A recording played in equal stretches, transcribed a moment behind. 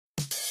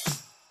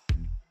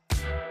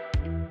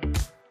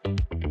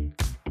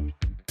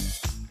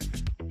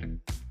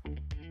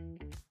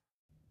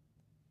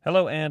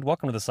Hello and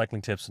welcome to the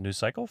Cycling Tips news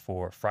cycle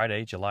for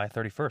Friday, July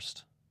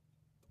 31st.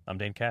 I'm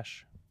Dane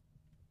Cash.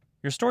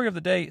 Your story of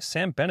the day: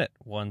 Sam Bennett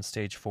won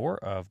stage 4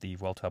 of the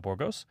Vuelta a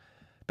Burgos.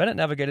 Bennett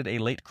navigated a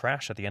late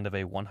crash at the end of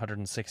a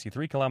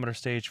 163-kilometer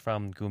stage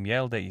from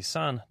Gumiel de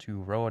Isan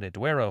to Roa de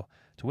Duero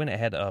to win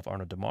ahead of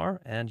Arnaud Démare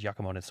and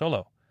Giacomo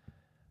Nizzolo.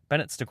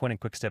 Bennett's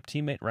Deceuninck Quick-Step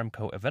teammate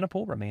Remco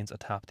Evenepoel remains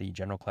atop the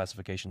general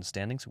classification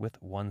standings with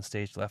one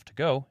stage left to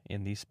go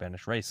in the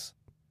Spanish race.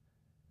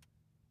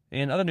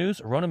 In other news,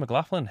 Ronan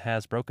McLaughlin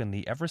has broken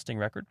the Everesting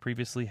record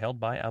previously held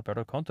by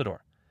Alberto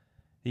Contador.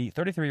 The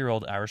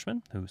 33-year-old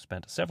Irishman, who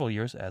spent several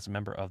years as a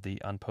member of the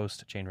An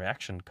Post Chain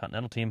Reaction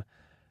Continental team,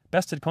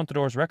 bested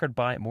Contador's record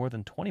by more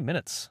than 20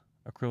 minutes,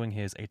 accruing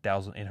his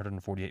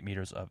 8,848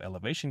 meters of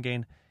elevation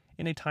gain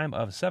in a time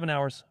of 7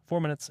 hours, 4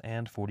 minutes,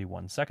 and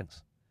 41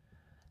 seconds.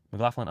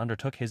 McLaughlin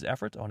undertook his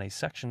effort on a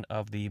section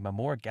of the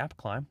Mamore Gap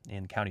climb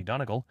in County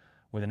Donegal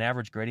with an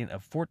average gradient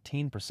of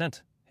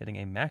 14%, hitting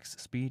a max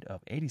speed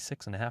of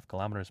 86.5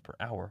 kilometers per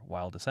hour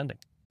while descending.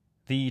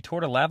 The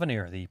Tour de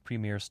l'Avenir, the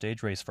premier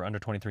stage race for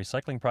under-23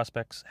 cycling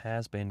prospects,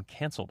 has been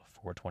canceled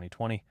for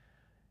 2020.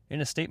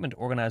 In a statement,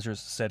 organizers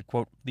said,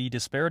 quote, "The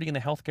disparity in the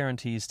health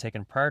guarantees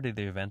taken prior to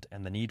the event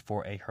and the need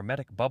for a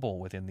hermetic bubble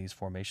within these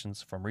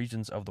formations from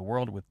regions of the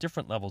world with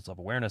different levels of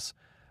awareness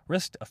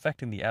risked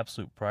affecting the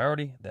absolute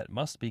priority that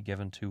must be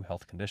given to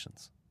health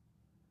conditions."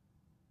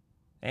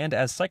 And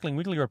as Cycling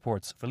Weekly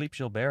reports, Philippe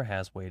Gilbert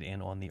has weighed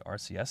in on the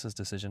RCS's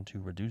decision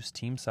to reduce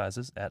team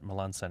sizes at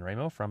Milan-San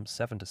Remo from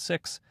 7 to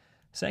 6,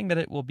 saying that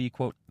it will be,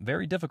 quote,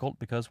 "very difficult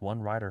because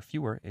one rider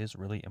fewer is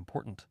really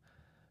important."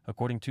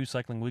 According to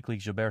Cycling Weekly,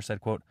 Gilbert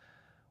said, quote,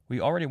 "We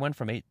already went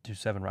from 8 to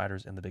 7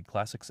 riders in the big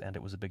classics and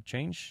it was a big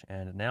change,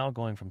 and now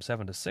going from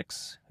 7 to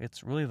 6,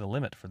 it's really the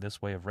limit for this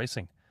way of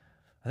racing.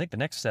 I think the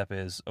next step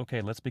is,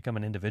 okay, let's become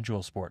an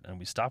individual sport and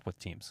we stop with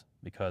teams,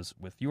 because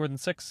with fewer than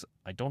 6,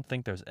 I don't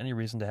think there's any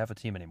reason to have a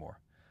team anymore.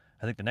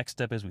 I think the next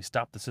step is we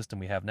stop the system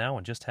we have now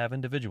and just have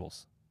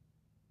individuals."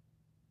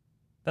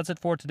 That's it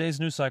for today's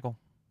news cycle.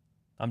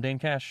 I'm Dane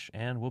Cash,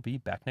 and we'll be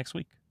back next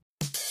week.